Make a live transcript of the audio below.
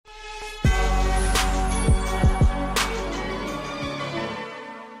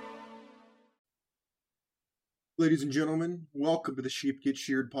Ladies and gentlemen, welcome to the Sheep Get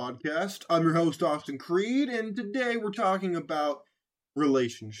Sheared podcast. I'm your host, Austin Creed, and today we're talking about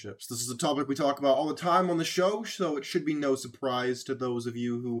relationships. This is a topic we talk about all the time on the show, so it should be no surprise to those of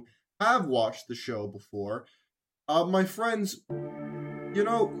you who have watched the show before. My friends,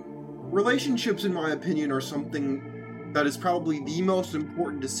 relationships, in my opinion, are something that is probably the most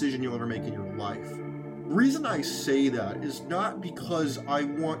important decision you'll ever make in your life. The reason I say that is not because I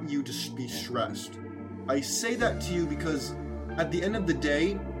want you to be stressed. I say that to you because at the end of the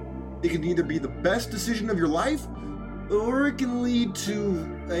day, it can either be the best decision of your life, or it can lead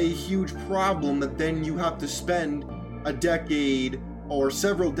to a huge problem that then you have to spend a decade or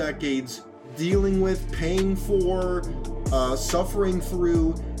several decades dealing with, paying for, suffering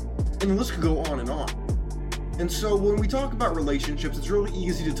through, and the list could go on and on. And so when we talk about relationships, it's really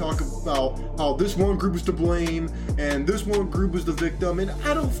easy to talk about how this one group is to blame and this one group is the victim, and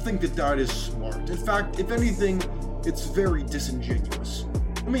I don't think that is smart. In fact, if anything, it's very disingenuous.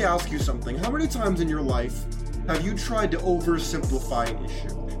 Let me ask you something. How many times in your life have you tried to oversimplify an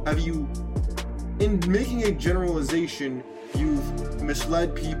issue? Have you, in making a generalization, you've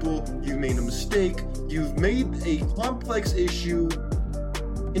misled people, you've made a mistake, you've made a complex issue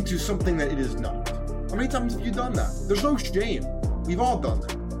into something that it is not? How many times have you done that? There's no shame. We've all done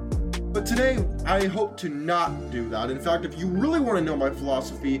that. But today, I hope to not do that. In fact, if you really want to know my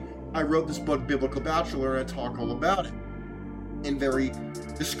philosophy, I wrote this book, Biblical Bachelor, and I talk all about it in very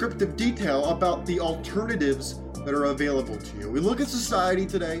descriptive detail about the alternatives that are available to you. We look at society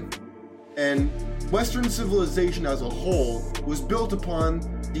today, and Western civilization as a whole was built upon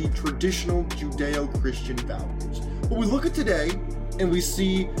the traditional Judeo-Christian values. But we look at today, and we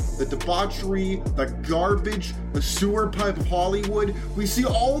see the debauchery, the garbage, the sewer pipe of Hollywood. We see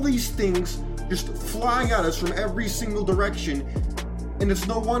all these things just flying at us from every single direction. And it's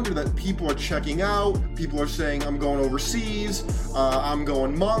no wonder that people are checking out. People are saying, I'm going overseas. I'm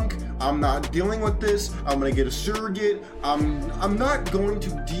going monk. I'm not dealing with this. I'm going to get a surrogate. I'm not going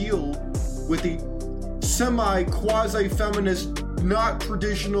to deal with the quasi-feminist, not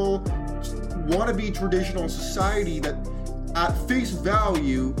traditional, wannabe traditional society that at face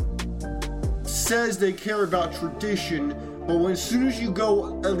value says they care about tradition, but as soon as you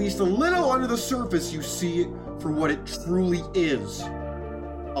go at least a little under the surface, you see it for what it truly is: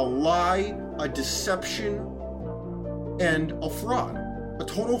 a lie, a deception, and a fraud, a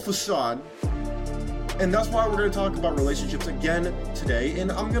total facade. And that's why we're going to talk about relationships again today,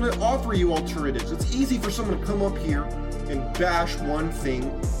 and I'm going to offer you alternatives. It's easy for someone to come up here and bash one thing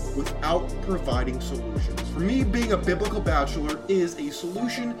without providing solutions. For me, being a biblical bachelor is a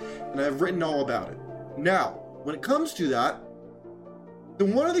solution, and I've written all about it. Now, when it comes to that,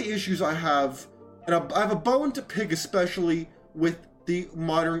 then one of the issues I have, and I have a bone to pick especially with the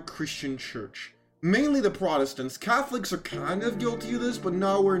modern Christian church, mainly the Protestants. Catholics are kind of guilty of this, but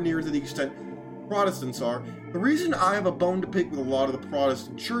nowhere near to the extent Protestants are. The reason I have a bone to pick with a lot of the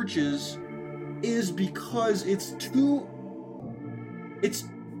Protestant churches is because it's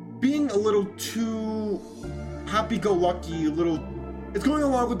being a little too happy-go-lucky, it's going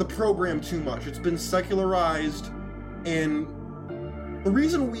along with the program too much. It's been secularized, and the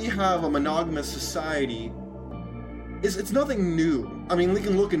reason we have a monogamous society is it's nothing new. I mean, we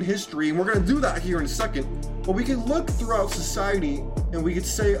can look in history, and we're going to do that here in a second, but we can look throughout society, and we could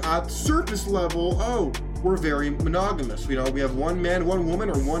say at surface level, oh, we're very monogamous. We have one man, one woman,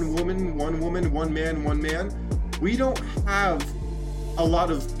 or one woman, one man, one man. We don't have a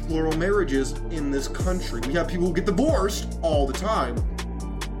lot of plural marriages in this country. We have people who get divorced all the time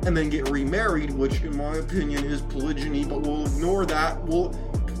and then get remarried, which in my opinion is polygyny, but we'll ignore that. We'll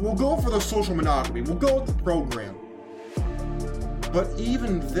go for the social monogamy. We'll go with the program. But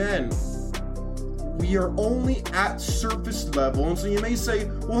even then, we are only at surface level, and so you may say,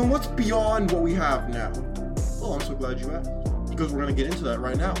 well, then what's beyond what we have now? Well, I'm so glad you asked, because we're going to get into that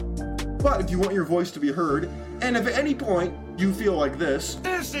right now. But if you want your voice to be heard, and if at any point you feel like this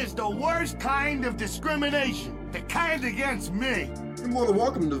is the worst kind of discrimination, the kind against me, you're more than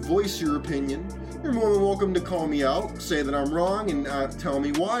welcome to voice your opinion. You're more than welcome to call me out, say that I'm wrong, and tell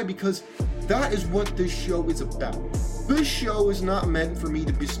me why, because that is what this show is about. This show is not meant for me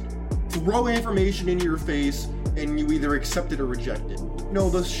to throw information in your face and you either accept it or reject it. No,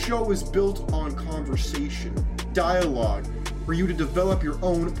 the show is built on conversation, dialogue, for you to develop your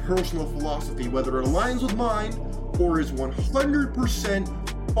own personal philosophy, whether it aligns with mine or is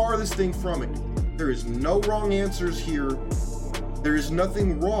 100% farthest thing from it. There is no wrong answers here. There is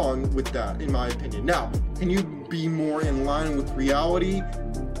nothing wrong with that, in my opinion. Now, can you be more in line with reality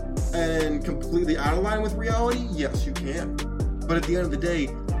and completely out of line with reality? Yes, you can. But at the end of the day,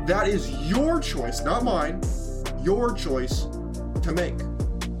 that is your choice, not mine. your choice to make.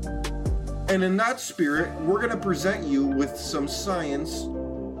 And in that spirit, we're going to present you with some science.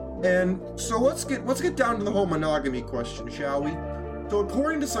 And so let's get down to the whole monogamy question, shall we? So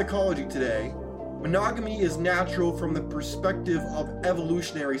according to Psychology Today, monogamy is natural from the perspective of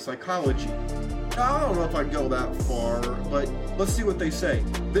evolutionary psychology. Now, I don't know if I'd go that far, but let's see what they say.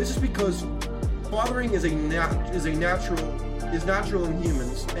 This is because fathering is natural in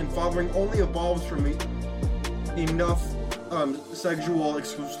humans, and fathering only evolves from enough sexual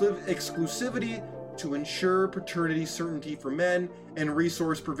exclusivity to ensure paternity certainty for men and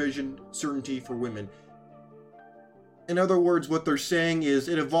resource provision certainty for women. In other words, what they're saying is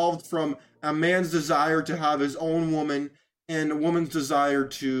it evolved from a man's desire to have his own woman and a woman's desire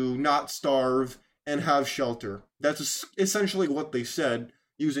to not starve and have shelter. That's essentially what they said,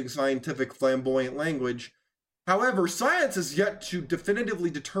 using scientific flamboyant language. However, science has yet to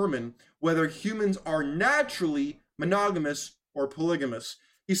definitively determine whether humans are naturally monogamous or polygamous.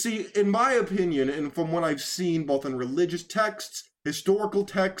 You see, in my opinion, and from what I've seen both in religious texts, historical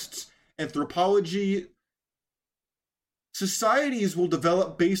texts, anthropology, societies will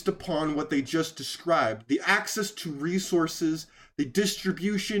develop based upon what they just described: the access to resources, the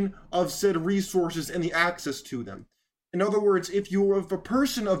distribution of said resources, and the access to them. In other words, if you're a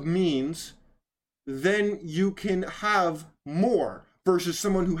person of means, then you can have more versus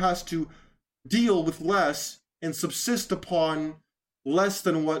someone who has to deal with less and subsist upon less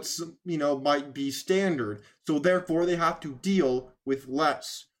than what's, might be standard. So therefore they have to deal with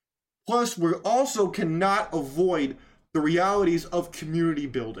less. Plus, we also cannot avoid the realities of community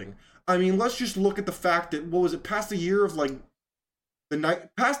building. I mean, let's just look at the fact that, past the year of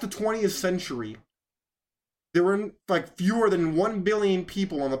past the 20th century, there were fewer than 1 billion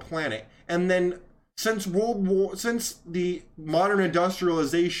people on the planet. And then since the modern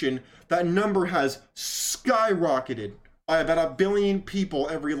industrialization, that number has skyrocketed by about 1 billion people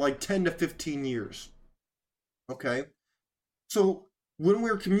every 10 to 15 years. Okay? So when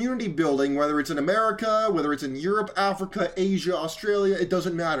we're community building, whether it's in America, whether it's in Europe, Africa, Asia, Australia, it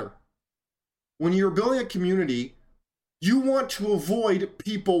doesn't matter. When you're building a community, you want to avoid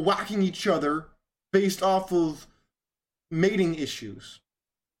people whacking each other based off of mating issues.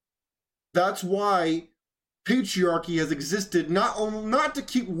 That's why patriarchy has existed, not to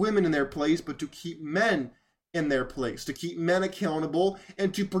keep women in their place, but to keep men in their place, to keep men accountable,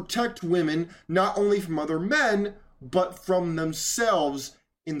 and to protect women not only from other men, but from themselves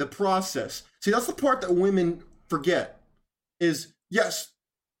in the process. See, that's the part that women forget, is yes,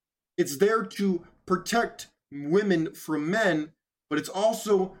 it's there to protect women from men, but it's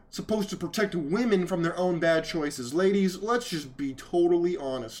also supposed to protect women from their own bad choices. Ladies, let's just be totally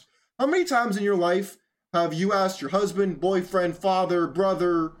honest. How many times in your life have you asked your husband, boyfriend, father,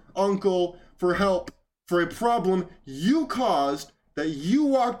 brother, uncle for help for a problem you caused, that you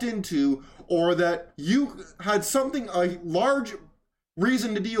walked into, or that you had a large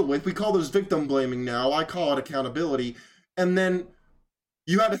reason to deal with? We call this victim blaming now. I call it accountability. And then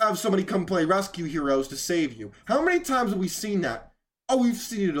you had to have somebody come play rescue heroes to save you. How many times have we seen that? Oh, we've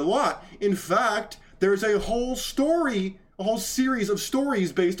seen it a lot. In fact, there's a whole series of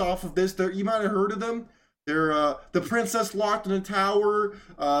stories based off of this. You might have heard of them. They're the princess locked in a tower,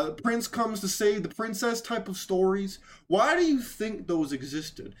 prince comes to save the princess type of stories. Why do you think those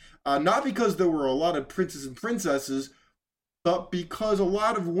existed? Not because there were a lot of princes and princesses, but because a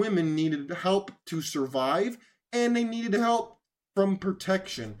lot of women needed help to survive, and they needed help from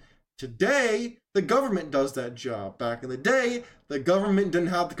protection. Today, the government does that job. Back in the day, the government didn't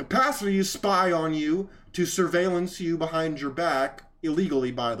have the capacity to spy on you, to surveillance you behind your back,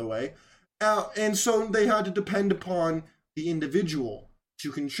 illegally, by the way. And so they had to depend upon the individual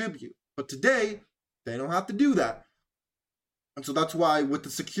to contribute. But today, they don't have to do that. And so that's why, with the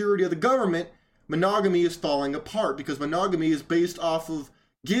security of the government, monogamy is falling apart, because monogamy is based off of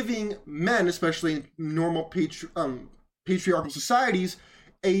giving men, especially in normal patriarchal societies,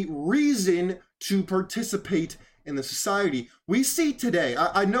 a reason to participate in the society. We see today,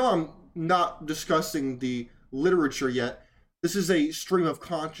 I know I'm not discussing the literature yet, this is a stream of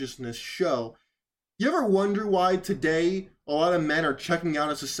consciousness show. You ever wonder why today a lot of men are checking out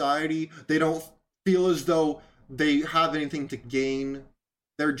of society? They don't feel as though they have anything to gain.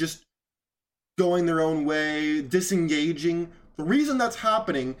 They're just going their own way, disengaging. The reason that's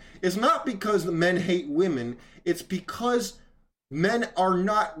happening is not because men hate women, it's because men are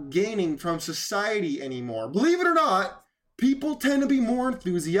not gaining from society anymore. Believe it or not, people tend to be more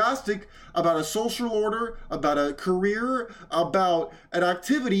enthusiastic about a social order, about a career, about an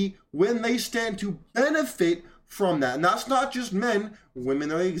activity when they stand to benefit from that. And that's not just men,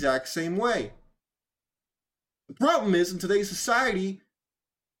 women are the exact same way. The problem is, in today's society,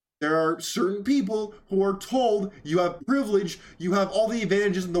 there are certain people who are told you have privilege, you have all the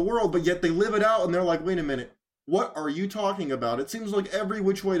advantages in the world, but yet they live it out and they're like, wait a minute, what are you talking about? It seems like every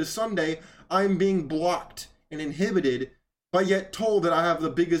which way to Sunday, I'm being blocked and inhibited, but yet told that I have the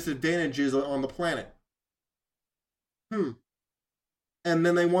biggest advantages on the planet. And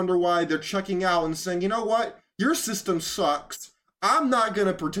then they wonder why they're checking out and saying, you know what? Your system sucks. I'm not going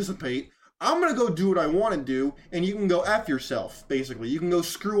to participate. I'm going to go do what I want to do, and you can go F yourself, basically. You can go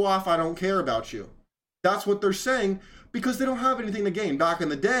screw off, I don't care about you. That's what they're saying, because they don't have anything to gain. Back in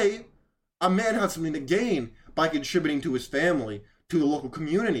the day, a man had something to gain by contributing to his family, to the local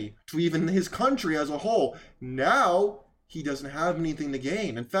community, to even his country as a whole. Now, he doesn't have anything to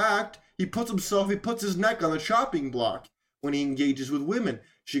gain. In fact, he puts his neck on the chopping block when he engages with women.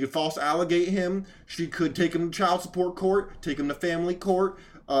 She could false allegate him. She could take him to child support court, take him to family court,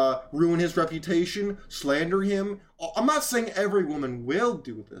 ruin his reputation, slander him. I'm not saying every woman will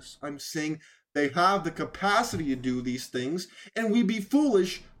do this. I'm saying they have the capacity to do these things, and we'd be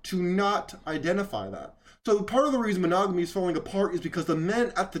foolish to not identify that. So part of the reason monogamy is falling apart is because the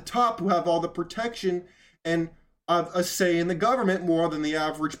men at the top who have all the protection and a say in the government more than the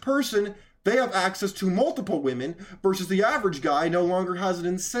average person, they have access to multiple women, versus the average guy no longer has an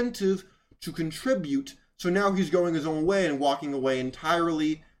incentive to contribute. So now he's going his own way and walking away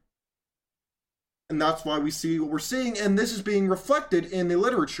entirely. And that's why we see what we're seeing. And this is being reflected in the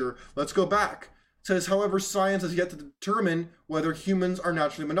literature. Let's go back. It says, however, science has yet to determine whether humans are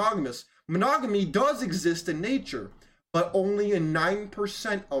naturally monogamous. Monogamy does exist in nature, but only in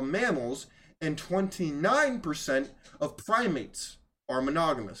 9% of mammals and 29% of primates are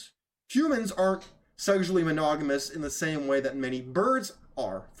monogamous. Humans aren't sexually monogamous in the same way that many birds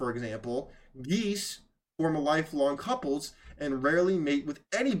are. For example, geese form lifelong couples and rarely mate with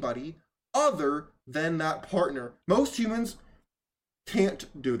anybody other than that partner. Most humans can't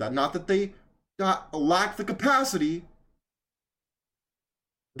do that. Not that they lack the capacity,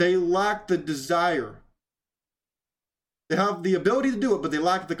 they lack the desire. They have the ability to do it, but they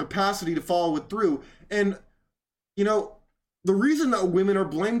lack the capacity to follow it through. And, you know, the reason that women are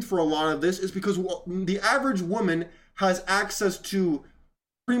blamed for a lot of this is because the average woman has access to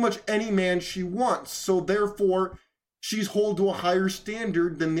pretty much any man she wants. So therefore, she's held to a higher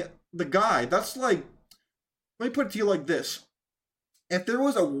standard than the guy. That's like, let me put it to you like this. If there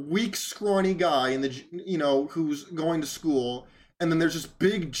was a weak, scrawny guy in the, who's going to school, and then there's this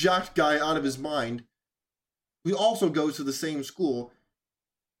big, jacked guy out of his mind, who also goes to the same school,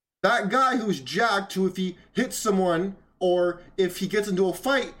 that guy who's jacked, who if he hits someone, or if he gets into a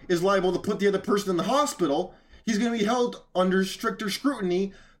fight, is liable to put the other person in the hospital, he's going to be held under stricter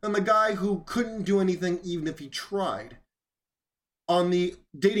scrutiny than the guy who couldn't do anything even if he tried. On the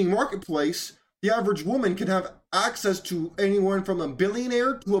dating marketplace, the average woman can have access to anyone from a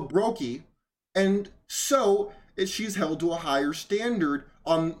billionaire to a brokey, and so she's held to a higher standard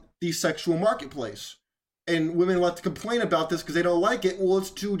on the sexual marketplace. And women like to complain about this because they don't like it. Well,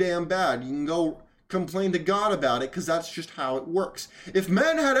 it's too damn bad. You can go complain to God about it, because that's just how it works. If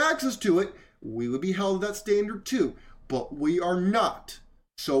men had access to it, we would be held to that standard too. But we are not.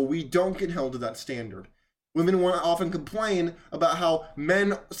 So we don't get held to that standard. Women want to often complain about how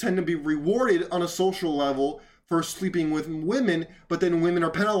men tend to be rewarded on a social level for sleeping with women, but then women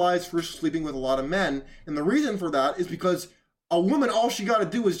are penalized for sleeping with a lot of men. And the reason for that is because a woman, all she got to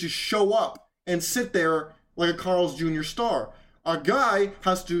do is just show up and sit there like a Carl's Jr. star. A guy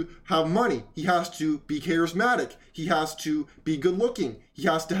has to have money. He has to be charismatic. He has to be good looking. He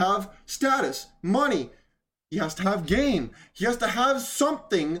has to have status, money. He has to have game. He has to have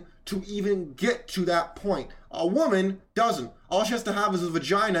something to even get to that point. A woman doesn't. All she has to have is a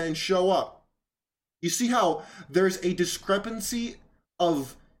vagina and show up. You see how there's a discrepancy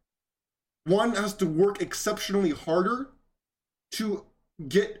of one has to work exceptionally harder to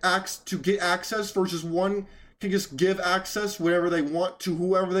get access versus one can just give access whenever they want to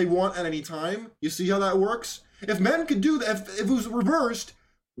whoever they want at any time. You see how that works? If men could do that, if it was reversed,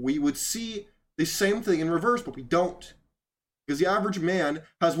 we would see the same thing in reverse, but we don't. Because the average man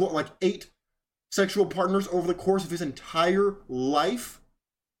has like 8 sexual partners over the course of his entire life,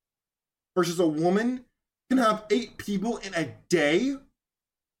 versus a woman can have 8 people in a day?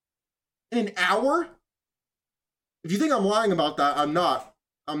 In an hour? If you think I'm lying about that, I'm not.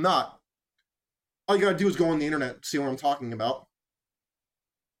 All you gotta do is go on the internet to see what I'm talking about.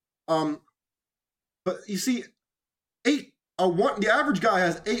 But you see, the average guy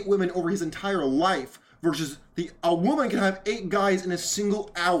has 8 women over his entire life, versus a woman can have 8 guys in a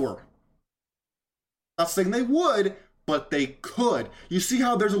single hour. Not saying they would, but they could. You see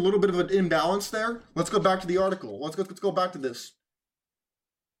how there's a little bit of an imbalance there? Let's go back to the article. Let's go back to this.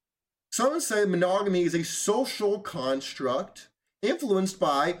 Some say monogamy is a social construct influenced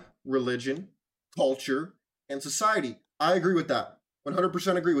by religion, culture, and society. I agree with that.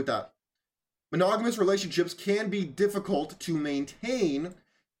 100% agree with that. Monogamous relationships can be difficult to maintain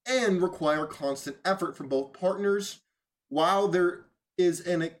and require constant effort from both partners. While there is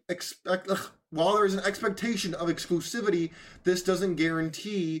an expectation of exclusivity, this doesn't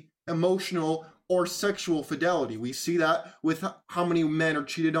guarantee emotional or sexual fidelity. We see that with how many men are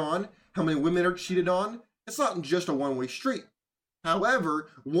cheated on, how many women are cheated on. It's not just a one-way street. However,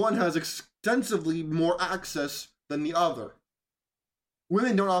 one has extensively more access than the other.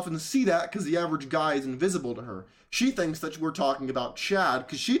 Women don't often see that because the average guy is invisible to her. She thinks that we're talking about Chad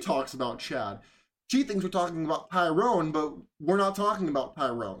because she talks about Chad. She thinks we're talking about Tyrone, but we're not talking about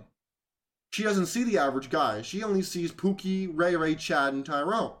Tyrone. She doesn't see the average guy. She only sees Pookie, Ray, Chad, and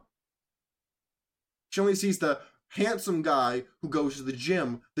Tyrone. She only sees the handsome guy who goes to the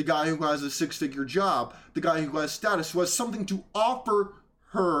gym, the guy who has a 6-figure job, the guy who has status, who has something to offer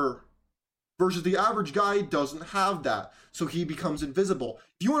her, versus the average guy doesn't have that, so he becomes invisible.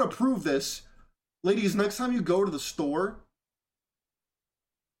 If you want to prove this, ladies, next time you go to the store,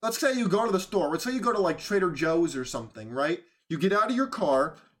 let's say you go to the store, let's say you go to like Trader Joe's or something, right? You get out of your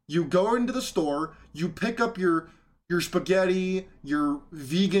car, you go into the store, you pick up your spaghetti, your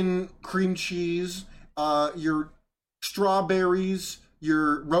vegan cream cheese, your strawberries,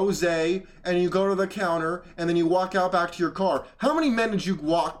 your rosé, and you go to the counter, and then you walk out back to your car. How many men did you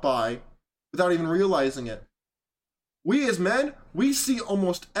walk by without even realizing it? We as men, we see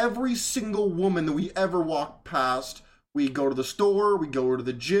almost every single woman that we ever walk past. We go to the store, we go to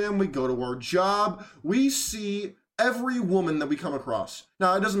the gym, we go to our job. We see every woman that we come across.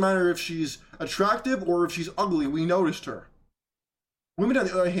 Now, it doesn't matter if she's attractive or if she's ugly, we noticed her. Women, on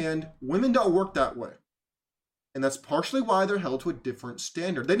the other hand, women don't work that way. And that's partially why they're held to a different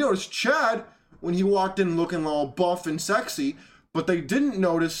standard. They noticed Chad when he walked in looking all buff and sexy, but they didn't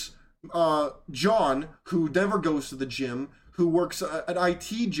notice John, who never goes to the gym, who works an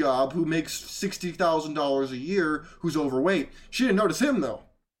IT job, who makes $60,000 a year, who's overweight. She didn't notice him, though.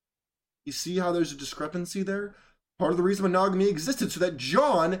 You see how there's a discrepancy there? Part of the reason monogamy existed, so that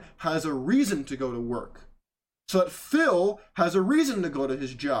John has a reason to go to work. So that Phil has a reason to go to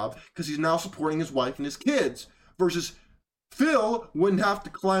his job, because he's now supporting his wife and his kids. Versus Phil wouldn't have to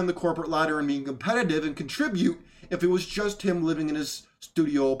climb the corporate ladder and be competitive and contribute if it was just him living in his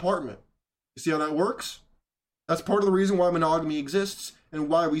studio apartment. You see how that works? That's part of the reason why monogamy exists and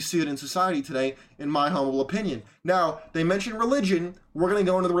why we see it in society today, in my humble opinion. Now, they mentioned religion. We're going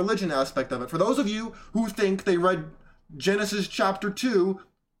to go into the religion aspect of it. For those of you who think they read Genesis chapter 2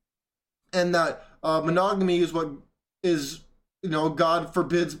 and that monogamy is what is, God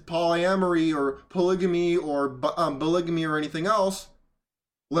forbids polyamory or polygamy or polygamy or anything else,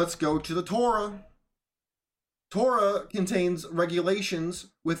 let's go to the Torah. Torah contains regulations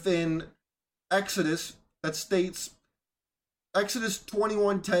within Exodus that states, Exodus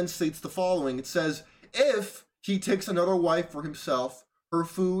 21:10 states the following. It says, if he takes another wife for himself, her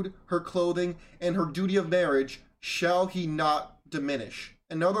food, her clothing, and her duty of marriage shall he not diminish.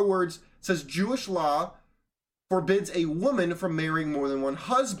 In other words, it says Jewish law forbids a woman from marrying more than one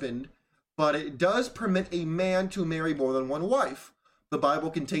husband, but it does permit a man to marry more than one wife. The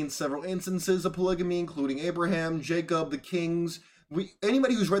Bible contains several instances of polygamy, including Abraham, Jacob, the kings.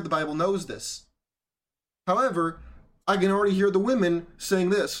 Anybody who's read the Bible knows this. However, I can already hear the women saying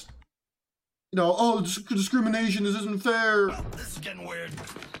this. Discrimination, this isn't fair. Well, this is getting weird.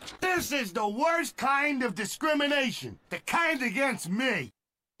 This is the worst kind of discrimination. The kind against me.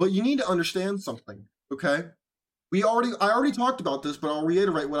 But you need to understand something, okay? I already talked about this, but I'll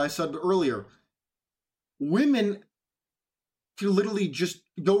reiterate what I said earlier. Women can literally just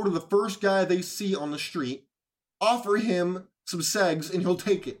go to the first guy they see on the street, offer him some segs, and he'll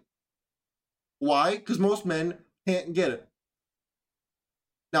take it. Why? Because most men can't get it.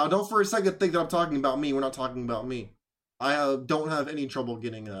 Now, don't for a second think that I'm talking about me. We're not talking about me. I don't have any trouble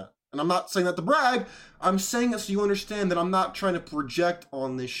getting that. And I'm not saying that to brag. I'm saying it so you understand that I'm not trying to project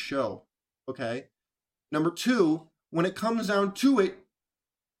on this show. Okay? Number two, when it comes down to it,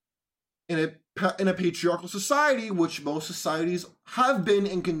 in a patriarchal society, which most societies have been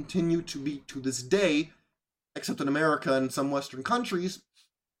and continue to be to this day, except in America and some Western countries,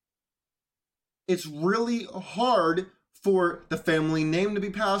 it's really hard for the family name to be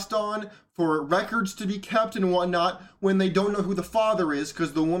passed on, for records to be kept and whatnot, when they don't know who the father is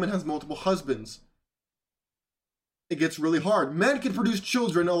because the woman has multiple husbands. It gets really hard. Men can produce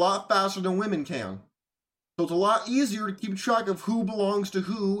children a lot faster than women can. So it's a lot easier to keep track of who belongs to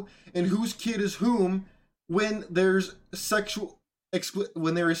who and whose kid is whom when there's sexual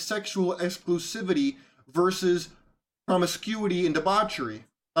exclusivity versus promiscuity and debauchery.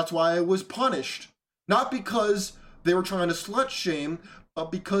 That's why I was punished. Not because they were trying to slut shame,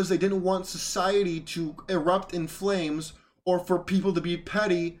 but because they didn't want society to erupt in flames or for people to be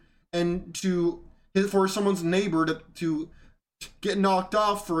petty and for someone's neighbor to get knocked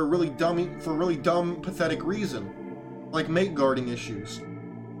off for a really dumb, pathetic reason, like mate guarding issues.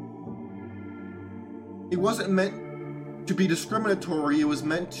 It wasn't meant to be discriminatory, it was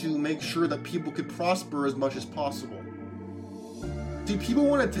meant to make sure that people could prosper as much as possible. See, people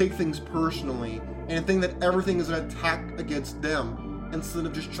want to take things personally and think that everything is an attack against them instead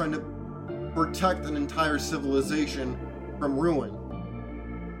of just trying to protect an entire civilization from ruin.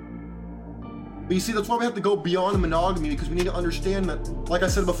 But you see, that's why we have to go beyond monogamy, because we need to understand that, like I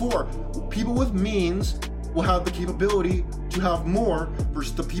said before, people with means will have the capability to have more,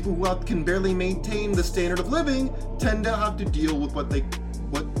 versus the people who can barely maintain the standard of living tend to have to deal with what they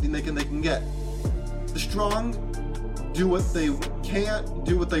can get. The strong do what they can't,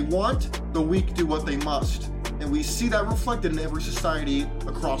 do what they want, the weak do what they must. And we see that reflected in every society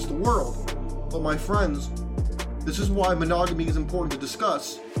across the world. But my friends, this is why monogamy is important to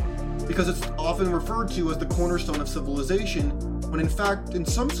discuss, because it's often referred to as the cornerstone of civilization, when in fact in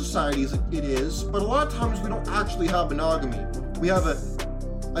some societies it is, but a lot of times we don't actually have monogamy. We have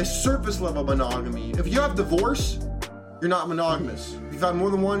a surface level monogamy. If you have divorce, you're not monogamous. If you've had more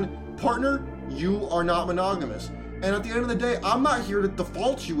than one partner, you are not monogamous. And at the end of the day, I'm not here to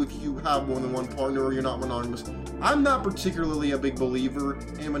default you if you have more than one partner or you're not monogamous. I'm not particularly a big believer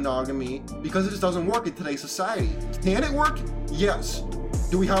in monogamy because it just doesn't work in today's society. Can it work? Yes.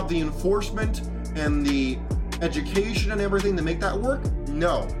 Do we have the enforcement and the education and everything to make that work?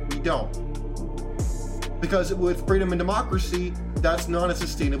 No, we don't. Because with freedom and democracy, that's not a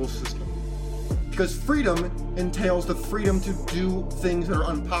sustainable system. Because freedom entails the freedom to do things that are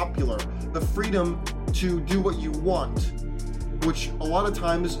unpopular, the freedom to do what you want, which a lot of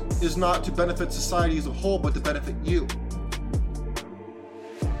times is not to benefit society as a whole, but to benefit you.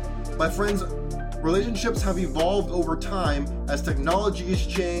 My friends, relationships have evolved over time as technology has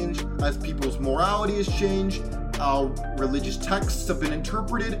changed, as people's morality has changed, how religious texts have been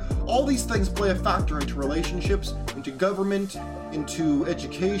interpreted. All these things play a factor into relationships, into government, into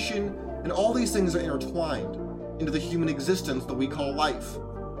education, and all these things are intertwined into the human existence that we call life.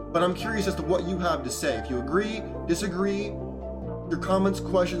 But I'm curious as to what you have to say. If you agree, disagree, your comments,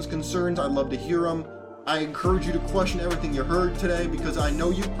 questions, concerns, I'd love to hear them. I encourage you to question everything you heard today, because I know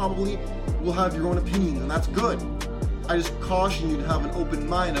you probably will have your own opinions, and that's good. I just caution you to have an open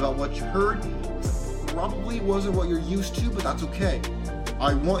mind about what you heard. Probably wasn't what you're used to, but that's okay.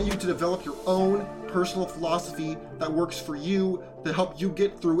 I want you to develop your own personal philosophy that works for you to help you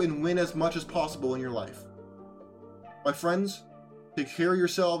get through and win as much as possible in your life. My friends, take care of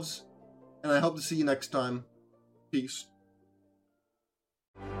yourselves, and I hope to see you next time. Peace.